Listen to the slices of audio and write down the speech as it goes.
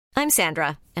I'm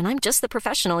Sandra, and I'm just the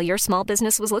professional your small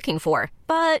business was looking for.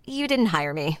 But you didn't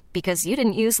hire me because you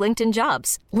didn't use LinkedIn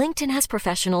Jobs. LinkedIn has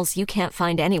professionals you can't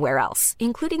find anywhere else,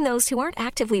 including those who aren't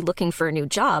actively looking for a new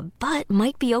job, but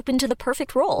might be open to the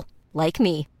perfect role, like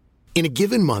me. In a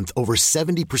given month, over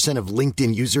 70% of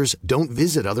LinkedIn users don't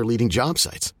visit other leading job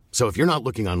sites. So if you're not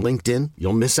looking on LinkedIn,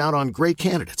 you'll miss out on great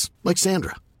candidates like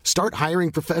Sandra. Start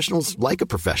hiring professionals like a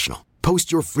professional.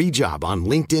 Post your free job on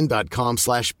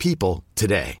linkedin.com/people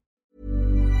today.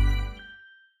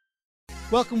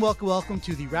 Welcome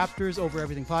to the Raptors Over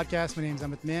Everything podcast. My name is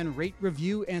Amit Man. Rate,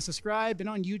 review, and subscribe. And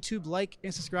on YouTube, like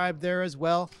and subscribe there as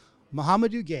well.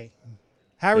 Mouhamadou, Gueye.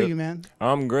 How are you, man?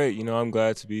 I'm great. I'm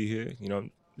glad to be here.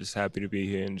 I'm just happy to be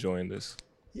here enjoying this.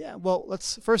 Yeah, well,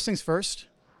 first things first.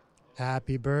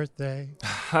 Happy birthday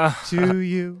to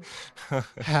you.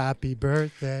 Happy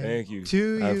birthday. Thank you.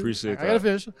 To you. I appreciate that. I got to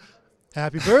finish.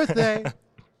 Happy birthday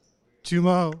to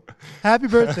Mo. Happy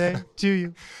birthday to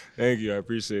you. Thank you. I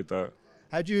appreciate that.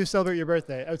 How'd you celebrate your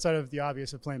birthday outside of the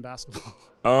obvious of playing basketball?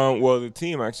 Well, the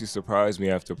team actually surprised me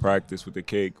after practice with the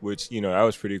cake, which, that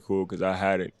was pretty cool because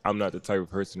I'm not the type of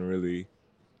person to really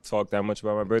talk that much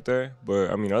about my birthday. But,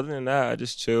 other than that, I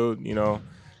just chilled,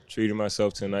 treated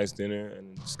myself to a nice dinner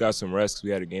and just got some rest because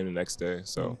we had a game the next day.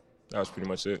 So that was pretty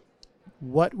much it.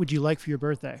 What would you like for your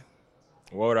birthday?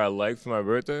 What would I like for my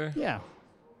birthday? Yeah.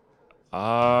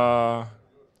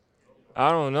 I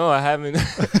don't know. I haven't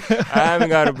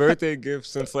got a birthday gift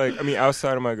since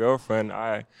outside of my girlfriend,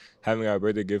 I haven't got a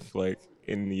birthday gift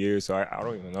in the years, so I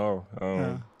don't even know.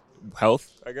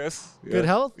 Health, I guess. Yeah. Good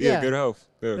health? Yeah, good health.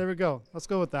 Yeah. There we go. Let's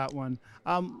go with that one.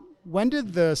 When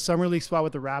did the summer league spot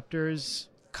with the Raptors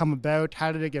come about?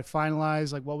 How did it get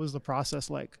finalized? What was the process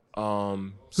like?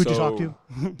 Who'd you talk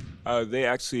to? They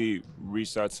actually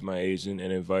reached out to my agent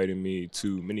and invited me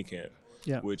to minicamp.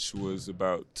 Yeah. Which was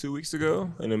about 2 weeks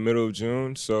ago in the middle of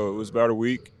June. So it was about a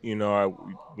week. I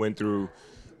went through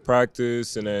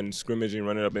practice and then scrimmaging,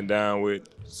 running up and down with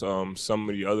some of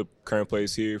the other current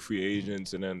players here, free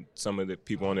agents, and then some of the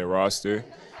people on their roster.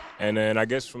 And then I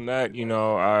guess from that,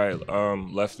 I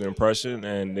left an impression,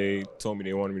 and they told me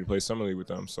they wanted me to play Summer League with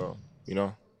them. So,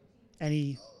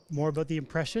 Any more about the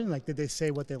impression? Did they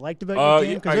say what they liked about your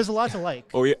game? Because there's a lot to like.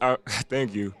 Oh, yeah.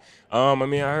 Thank you. I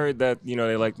heard that,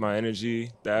 they liked my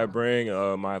energy that I bring,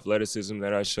 my athleticism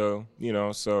that I show,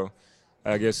 So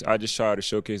I guess I just try to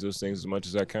showcase those things as much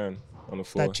as I can on the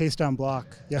floor. That chase down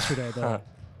block yesterday, though.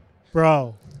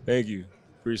 Bro. Thank you.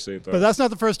 Appreciate that. But that's not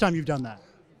the first time you've done that.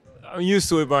 I'm used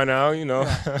to it by now,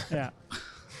 Yeah.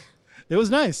 It was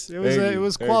nice. It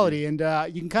was quality, and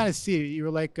you can kind of see it. You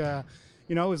were like, it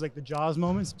was like the Jaws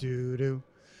moments. Do.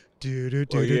 I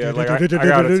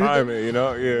gotta time it,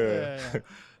 Yeah.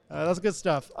 That's good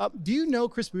stuff. Do you know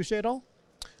Chris Boucher at all?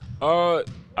 Well,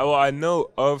 I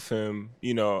know of him,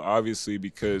 obviously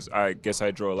because I guess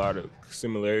I draw a lot of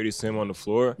similarities to him on the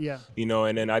floor. Yeah.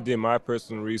 And then I did my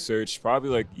personal research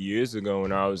probably years ago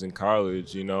when I was in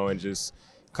college, and just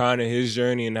kind of his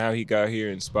journey and how he got here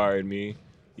inspired me,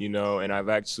 and I've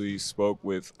actually spoke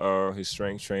with his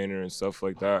strength trainer and stuff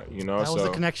like that, That was the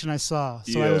connection I saw,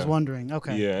 so yeah. I was wondering.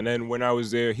 Okay. Yeah, and then when I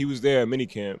was there, he was there at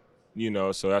minicamp,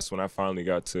 so that's when I finally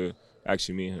got to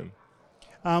actually meet him.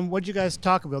 What did you guys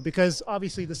talk about? Because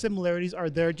obviously the similarities are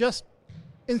there just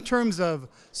in terms of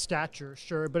stature,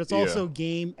 sure, but it's also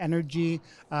game, energy,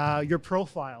 your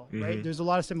profile, right? There's a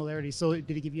lot of similarities. So did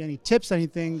he give you any tips,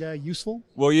 anything useful?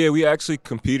 Well, yeah, we actually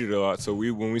competed a lot. So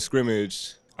when we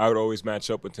scrimmaged, I would always match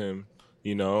up with him,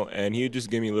 and he would just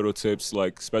give me little tips,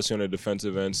 especially on the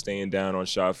defensive end, staying down on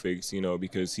shot fakes,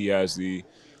 because he has the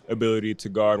ability to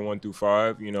guard 1 through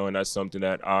 5, and that's something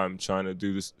that I'm trying to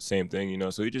do the same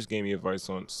thing, So he just gave me advice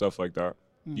on stuff like that,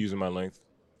 using my length.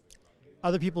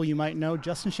 Other people you might know,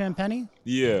 Justin Champagny?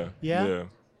 Yeah.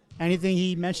 Anything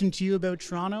he mentioned to you about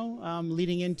Toronto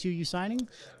leading into you signing?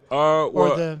 Or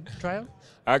the tryout?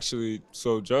 Actually,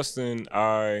 so Justin,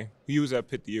 he was at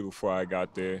Pitt the year before I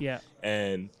got there. Yeah.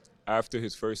 And after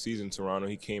his first season in Toronto,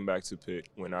 he came back to Pitt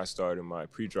when I started my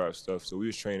pre-draft stuff. So we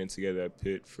was training together at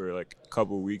Pitt for a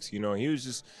couple of weeks. He was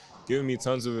just giving me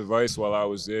tons of advice while I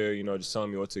was there, just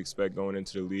telling me what to expect going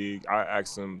into the league. I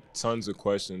asked him tons of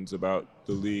questions about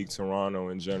the league, Toronto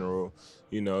in general,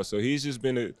 So he's just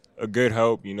been a good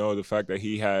help, the fact that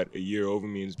he had a year over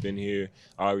me and has been here,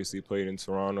 obviously played in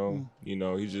Toronto.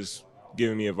 He's just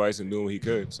giving me advice and doing what he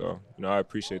could. So, I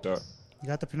appreciate that. You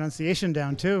got the pronunciation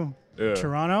down, too. Yeah.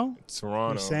 Toronto?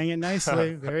 You're saying it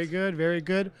nicely. Very good, very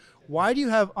good. Why do you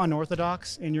have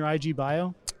unorthodox in your IG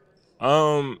bio?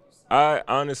 I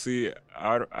honestly,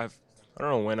 I don't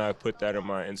know when I put that in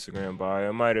my Instagram bio.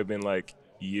 It might have been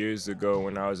years ago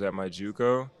when I was at my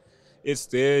JUCO. it's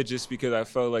there just because I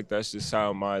felt like that's just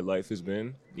how my life has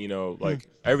been. Like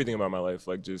everything about my life,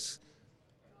 like just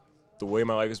the way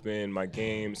my life has been. My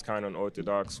game's kind of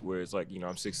unorthodox, where it's like, I'm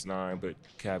 6'9", but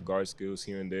can have guard skills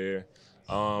here and there.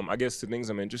 I guess the things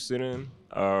I'm interested in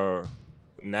are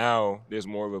now there's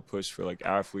more of a push for like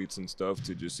athletes and stuff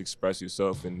to just express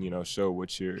yourself and show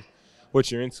what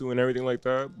you're into and everything like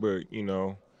that. But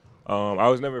I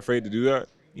was never afraid to do that.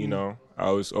 I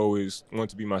was always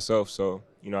wanted to be myself. So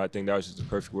I think that was just the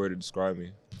perfect word to describe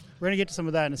me. We're going to get to some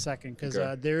of that in a second because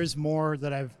there's more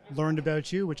that I've learned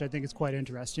about you, which I think is quite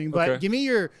interesting. But give me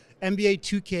your NBA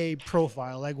 2K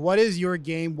profile. Like, what is your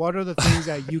game? What are the things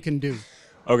that you can do?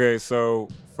 Okay, so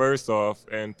first off,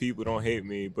 and people don't hate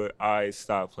me, but I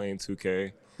stopped playing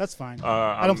 2K. That's fine.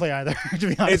 I don't play either, to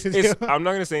be honest with you. I'm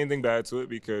not going to say anything bad to it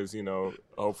because,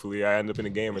 hopefully I end up in a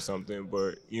game or something.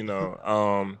 But,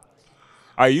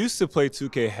 I used to play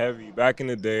 2K heavy back in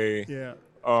the day. Yeah.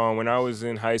 When I was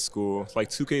in high school, like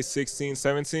 2K16,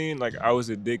 17, like I was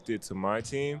addicted to my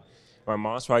team. My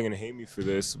mom's probably going to hate me for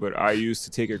this, but I used to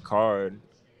take a card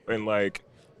and like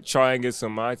try and get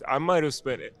some I might have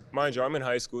spent it. Mind you, I'm in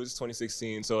high school. It's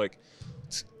 2016. So like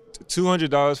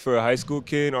 $200 for a high school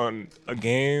kid on a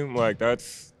game, like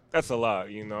that's a lot,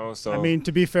 So I mean,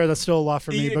 to be fair, that's still a lot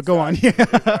for me, exactly, but go on.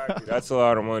 Exactly. That's a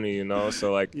lot of money,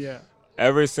 So like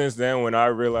ever since then, when I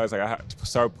realized like I had to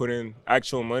start putting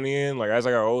actual money in, like as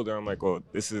I got older, I'm like, oh,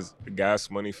 this is gas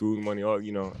money, food money, all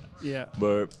Yeah.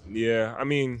 But yeah, I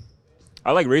mean,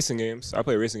 I like racing games. I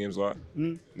play racing games a lot.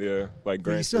 Yeah, like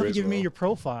Grand. You still haven't given me your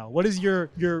profile. What is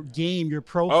your game, your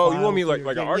profile? Oh, you want me like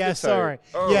an archetype? Yeah, sorry.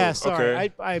 Oh, yeah,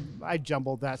 sorry. Okay. I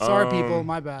jumbled that. Sorry, people.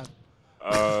 My bad.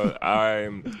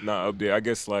 I'm not up there. I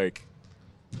guess like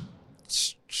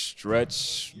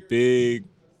stretch, big,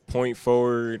 point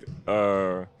forward.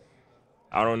 I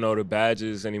don't know the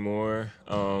badges anymore.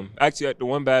 Actually, the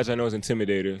one badge I know is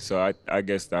Intimidator, so I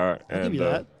guess that. I'll give you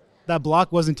that. That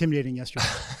block was intimidating yesterday.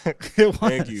 It was.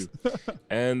 Thank you.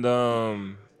 And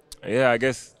I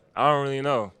guess I don't really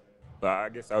know, but I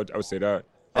guess I would say that.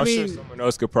 I'm sure someone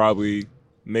else could probably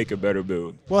make a better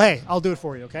build. Well, hey, I'll do it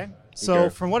for you, okay? So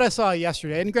from what I saw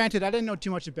yesterday, and granted, I didn't know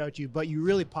too much about you, but you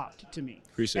really popped to me.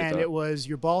 Appreciate that. And it was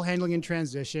your ball handling in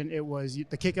transition. It was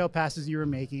the kick-out passes you were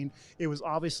making. It was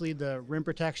obviously the rim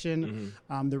protection,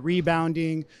 the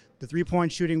rebounding, the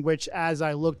three-point shooting, which as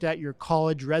I looked at your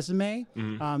college resume,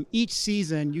 each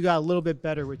season you got a little bit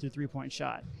better with your three-point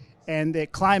shot. And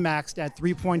it climaxed at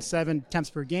 3.7 attempts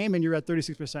per game, and you're at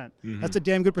 36%. That's a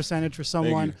damn good percentage for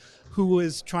someone who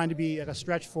is trying to be like a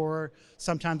stretch four,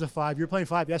 sometimes a five. You were playing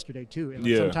five yesterday, too. And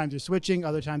sometimes you're switching,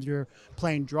 other times you're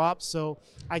playing drops. So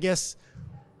I guess,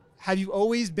 have you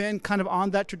always been kind of on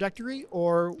that trajectory,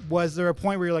 or was there a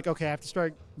point where you're like, okay, I have to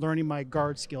start learning my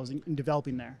guard skills and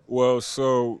developing there? Well,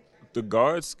 so the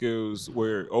guard skills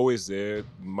were always there.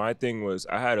 My thing was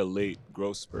I had a late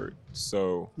growth spurt.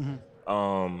 So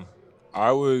I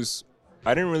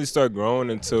didn't really start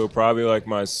growing until probably like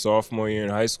my sophomore year in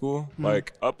high school.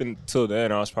 Like up until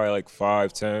then, I was probably like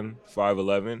 5'10",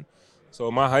 5'11". So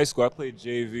in my high school, I played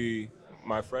JV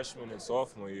my freshman and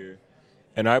sophomore year.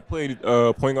 And I played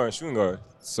point guard and shooting guard.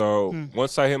 So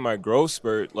once I hit my growth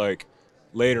spurt, like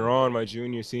later on, my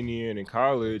junior, senior year, and in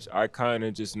college, I kind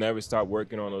of just never stopped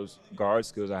working on those guard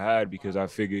skills I had because I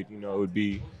figured, it would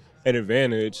be an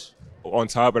advantage. On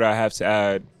top of that, I have to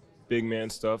add big man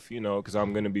stuff, because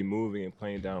I'm going to be moving and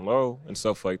playing down low and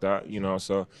stuff like that,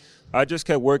 So I just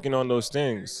kept working on those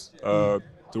things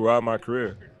throughout my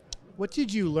career. What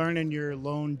did you learn in your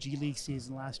lone G League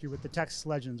season last year with the Texas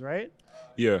Legends, right?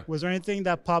 Yeah. Was there anything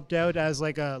that popped out as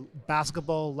like a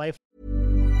basketball life?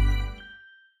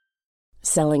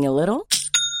 Selling a little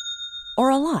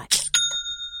or a lot?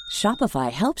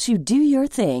 Shopify helps you do your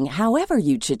thing however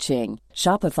you cha-ching.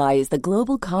 Shopify is the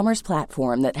global commerce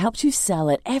platform that helps you sell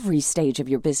at every stage of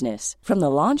your business. From the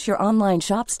launch your online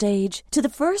shop stage to the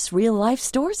first real-life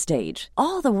store stage,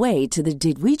 all the way to the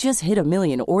did we just hit a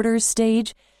million orders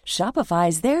stage. Shopify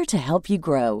is there to help you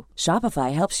grow.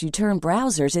 Shopify helps you turn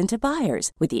browsers into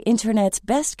buyers with the internet's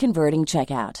best converting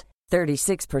checkout.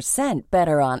 36%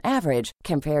 better on average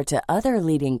compared to other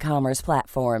leading commerce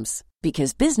platforms.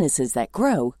 Because businesses that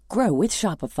grow, grow with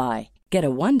Shopify. Get a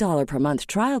 $1 per month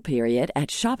trial period at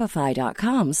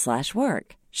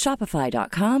shopify.com/work.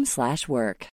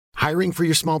 Shopify.com/work. Hiring for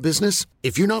your small business?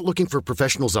 If you're not looking for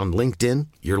professionals on LinkedIn,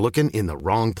 you're looking in the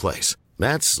wrong place.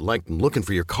 That's like looking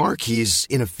for your car keys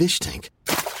in a fish tank.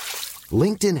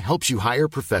 LinkedIn helps you hire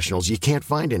professionals you can't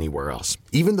find anywhere else,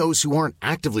 even those who aren't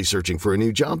actively searching for a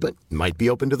new job but might be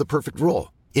open to the perfect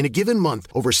role. In a given month,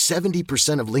 over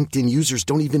 70% of LinkedIn users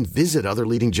don't even visit other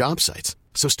leading job sites.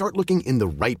 So start looking in the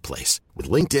right place. With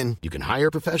LinkedIn, you can hire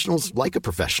professionals like a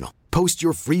professional. Post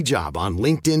your free job on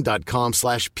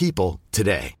linkedin.com/people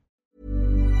today.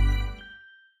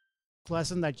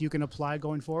 Lesson that you can apply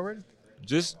going forward?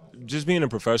 Just being a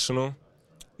professional,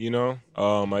 you know.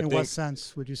 I In think, what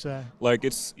sense would you say? like,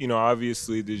 it's,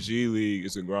 obviously the G League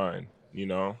is a grind, you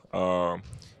know.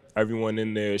 Everyone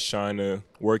in there is trying to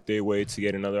work their way to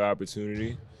get another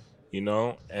opportunity, you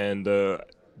know, and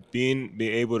being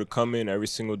able to come in every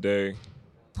single day,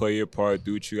 play your part,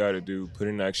 do what you got to do, put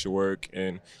in the extra work.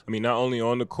 And, I mean, not only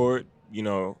on the court,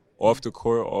 off the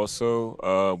court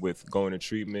also, with going to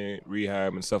treatment,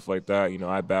 rehab, and stuff like that.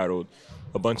 I battled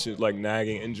a bunch of,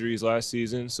 nagging injuries last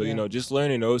season. So, just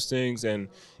learning those things. And,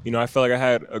 I felt like I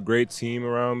had a great team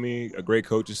around me, a great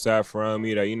coaching staff around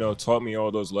me that, taught me all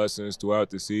those lessons throughout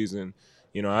the season.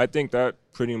 I think that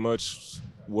pretty much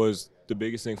was the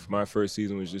biggest thing for my first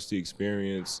season, was just the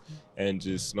experience and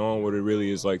just knowing what it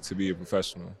really is like to be a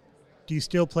professional. Do you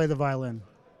still play the violin?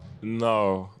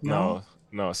 No.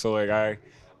 So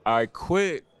I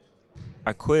quit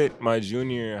my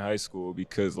junior year in high school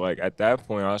because at that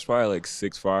point I was probably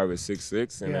 6'5" or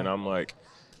 6'6", and then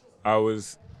I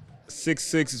was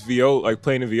 6'6" viola,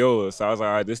 playing the viola. So I was like,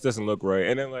 all right, this doesn't look right.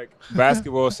 And then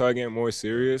basketball started getting more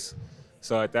serious.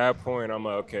 So at that point, I'm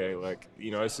like, okay,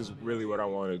 this is really what I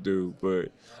want to do.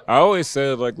 But I always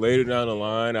said, later down the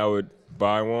line, I would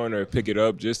buy one or pick it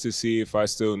up just to see if I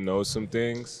still know some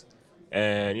things.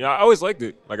 And, I always liked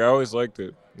it.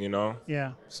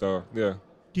 Yeah. So, yeah.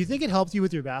 Do you think it helped you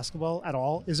with your basketball at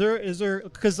all? Is there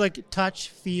because touch,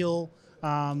 feel,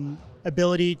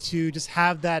 ability to just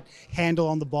have that handle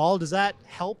on the ball, does that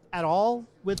help at all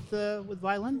with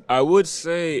violin? I would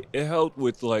say it helped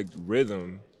with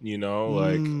rhythm.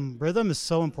 Rhythm is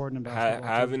so important in basketball.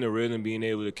 Having the rhythm, being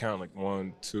able to count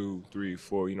 1, 2, 3,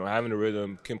 4. Having the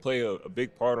rhythm can play a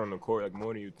big part on the court,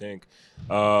 more than you think.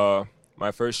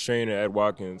 My first trainer, Ed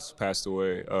Watkins, passed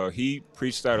away. He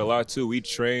preached that a lot too. We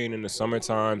trained in the summer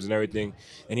times and everything,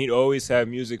 and he'd always have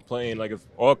music playing, of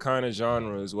all kind of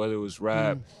genres, whether it was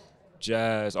rap,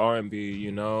 jazz, R&B,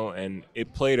 and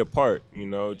it played a part,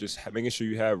 just making sure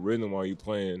you have rhythm while you're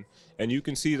playing. And you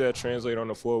can see that translate on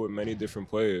the floor with many different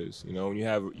players. When you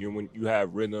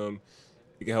have rhythm,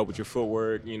 it can help with your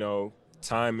footwork,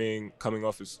 timing, coming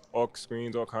off all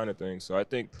screens, all kind of things. So I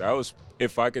think that was,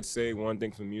 if I could say one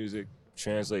thing from music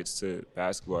translates to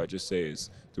basketball, I'd just say is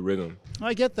the rhythm.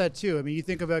 I get that too. I mean, you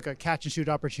think of a catch and shoot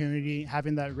opportunity,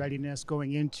 having that readiness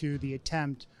going into the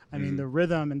attempt. I mean, the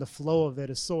rhythm and the flow of it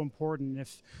is so important.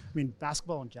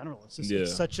 Basketball in general, it's just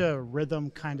it's such a rhythm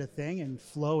kind of thing, and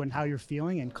flow and how you're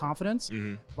feeling and confidence.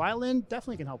 Violin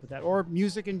definitely can help with that, or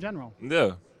music in general.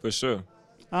 Yeah, for sure.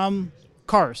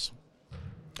 Cars.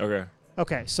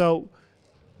 Okay, so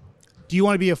do you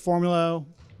want to be a Formula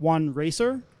One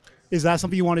racer? Is that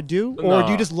something you want to do, or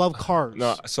do you just love cars?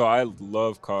 No, so I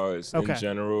love cars in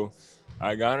general.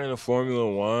 I got into Formula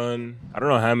One, I don't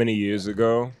know how many years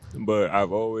ago, but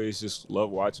I've always just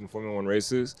loved watching Formula One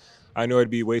races. I know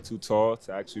I'd be way too tall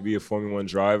to actually be a Formula One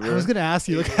driver. I was going to ask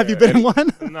you, have you been in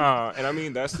one? Nah,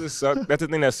 and that's the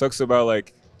thing that sucks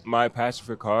about my passion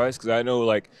for cars, because I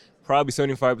know probably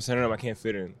 75% of them I can't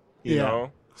fit in, you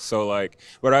know? So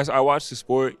but I watch the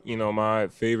sport, my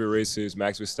favorite racer is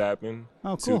Max Verstappen,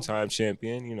 two-time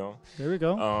champion, There we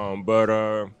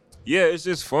go. Yeah, it's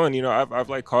just fun. I've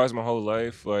liked cars my whole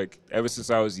life. Ever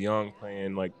since I was young,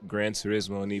 playing Gran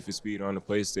Turismo and Need for Speed on the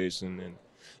PlayStation, and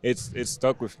it's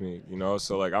stuck with me.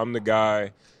 So I'm the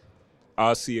guy.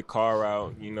 I'll see a car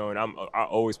out, and I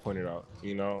always point it out.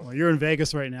 Well, you're in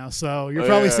Vegas right now, so you're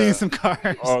probably seeing some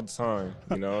cars all the time.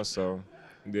 So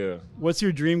yeah. What's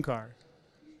your dream car?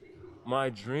 My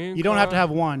dream. You don't have to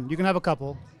have one. You can have a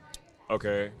couple.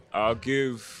 Okay, I'll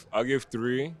give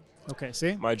 3. Okay,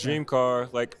 see? My dream car,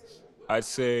 I'd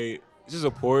say, this is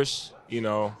a Porsche,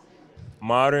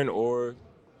 modern or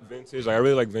vintage. I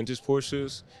really like vintage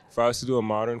Porsches. If I was to do a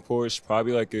modern Porsche,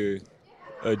 probably a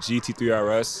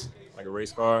GT3 RS, a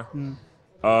race car.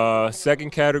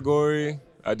 Second category,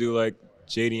 I do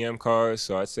JDM cars,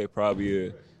 so I'd say probably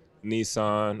a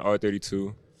Nissan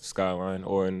R32 Skyline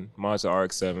or a Mazda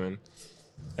RX-7.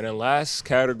 And then last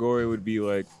category would be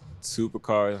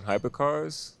supercars and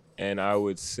hypercars. And I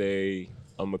would say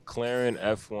a McLaren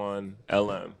F1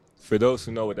 LM, for those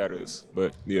who know what that is.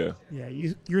 But, yeah. Yeah,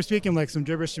 you were speaking some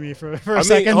gibberish to me for a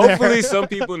second hopefully some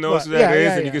people know what that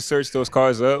is, and you can search those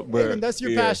cars up. But that's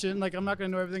your passion. I'm not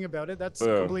going to know everything about it. That's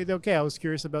completely okay. I was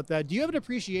curious about that. Do you have an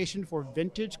appreciation for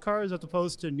vintage cars as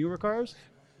opposed to newer cars?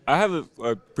 I have an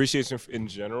appreciation in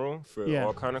general for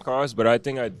all kind of cars, but I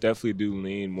think I definitely do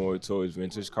lean more towards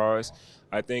vintage cars.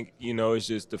 I think, it's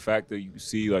just the fact that you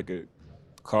see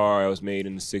car that was made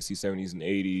in the 60s, 70s, and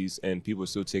 80s, and people are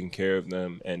still taking care of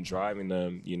them and driving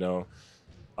them, you know.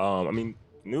 I mean,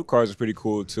 new cars are pretty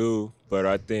cool too, but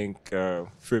I think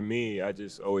for me, I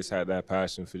just always had that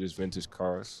passion for just vintage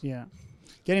cars. Yeah.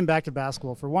 Getting back to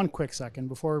basketball for one quick second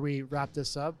before we wrap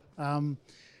this up.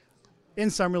 In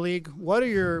Summer League, what are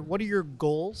your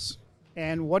goals,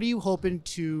 and what are you hoping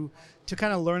to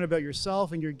kind of learn about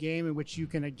yourself and your game, in which you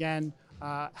can again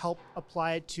help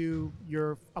apply it to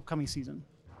your upcoming season?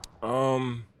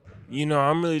 You know,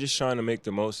 I'm really just trying to make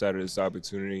the most out of this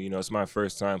opportunity. You know, it's my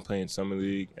first time playing Summer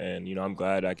League, and, you know, I'm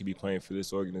glad I could be playing for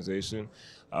this organization.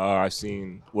 I've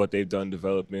seen what they've done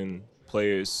developing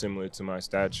players similar to my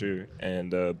stature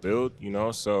and build, you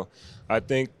know. So I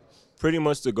think pretty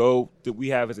much the goal that we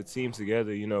have as a team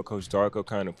together, you know, Coach Darko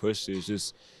kind of pushed is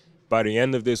just by the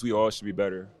end of this, we all should be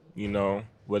better, you know,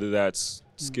 whether that's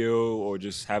skill or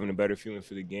just having a better feeling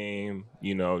for the game,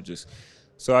 you know, just –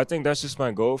 so I think that's just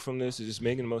my goal from this, is just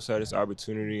making the most out of this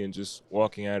opportunity and just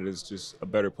walking at it as just a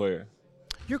better player.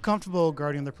 You're comfortable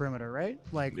guarding the perimeter, right?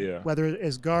 Like, yeah. Whether it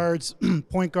is guards,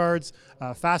 point guards,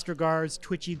 faster guards,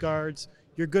 twitchy guards,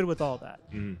 you're good with all that,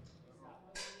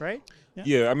 right?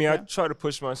 Yeah, I mean, I try to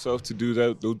push myself to do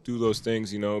those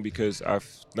things, you know, because I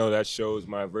know that shows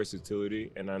my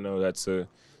versatility, and I know that's a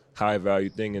high-value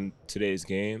thing in today's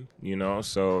game, you know.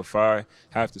 So if I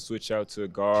have to switch out to a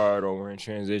guard or we're in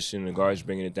transition and the guard's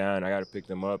bringing it down, I got to pick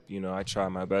them up. You know, I try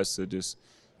my best to just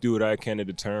do what I can to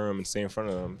deter them and stay in front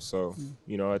of them. So,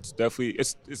 you know, it's definitely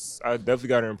I definitely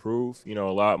got to improve, you know,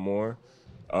 a lot more.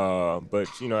 But,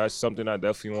 you know, that's something I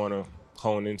definitely want to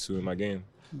hone into in my game.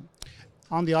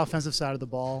 On the offensive side of the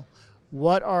ball,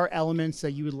 what are elements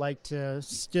that you would like to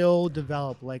still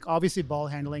develop? Like, obviously ball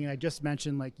handling, and I just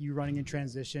mentioned like you running in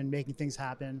transition, making things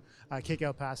happen, kick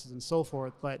out passes and so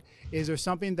forth. But is there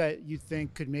something that you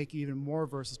think could make you even more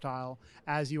versatile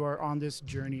as you are on this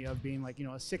journey of being like, you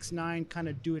know, a 6'9" kind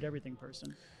of do it everything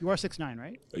person? You are 6'9",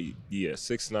 right? Yeah,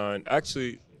 6'9".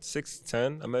 Actually,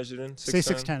 6'10". I measured in. 6'10".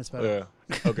 Say 6'10" is better.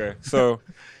 Yeah. Okay. So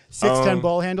 6'10"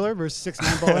 ball handler versus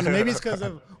 6'9" ball handler. Maybe it's because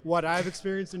of what I've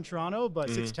experienced in Toronto, but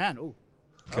 6'10". Ooh.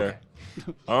 Okay.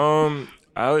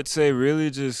 I would say really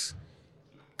just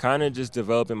kind of just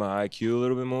developing my IQ a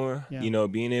little bit more. Yeah. You know,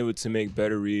 being able to make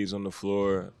better reads on the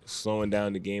floor, slowing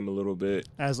down the game a little bit.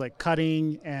 As like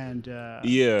cutting and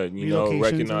you know,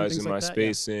 recognizing my like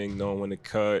spacing, knowing when to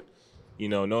cut, you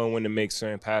know, knowing when to make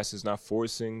certain passes, not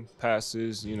forcing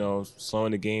passes, you know,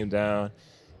 slowing the game down.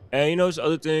 And, you know, just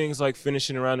other things like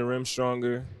finishing around the rim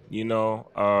stronger, you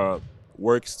know,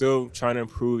 still trying to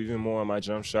improve even more on my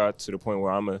jump shot to the point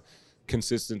where I'm a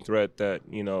consistent threat that,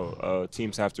 you know,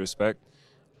 teams have to respect.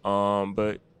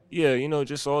 But, yeah, you know,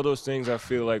 just all those things I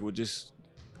feel like would just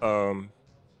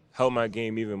help my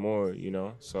game even more, you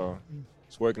know. So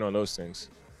just working on those things.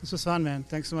 This was fun, man.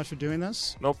 Thanks so much for doing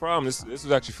this. No problem. This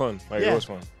was actually fun. Like, it was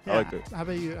fun. Yeah. I liked it. How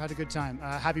about you had a good time?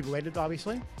 Happy belated,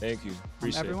 obviously. Thank you.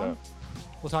 Appreciate everyone. that.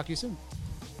 We'll talk to you soon.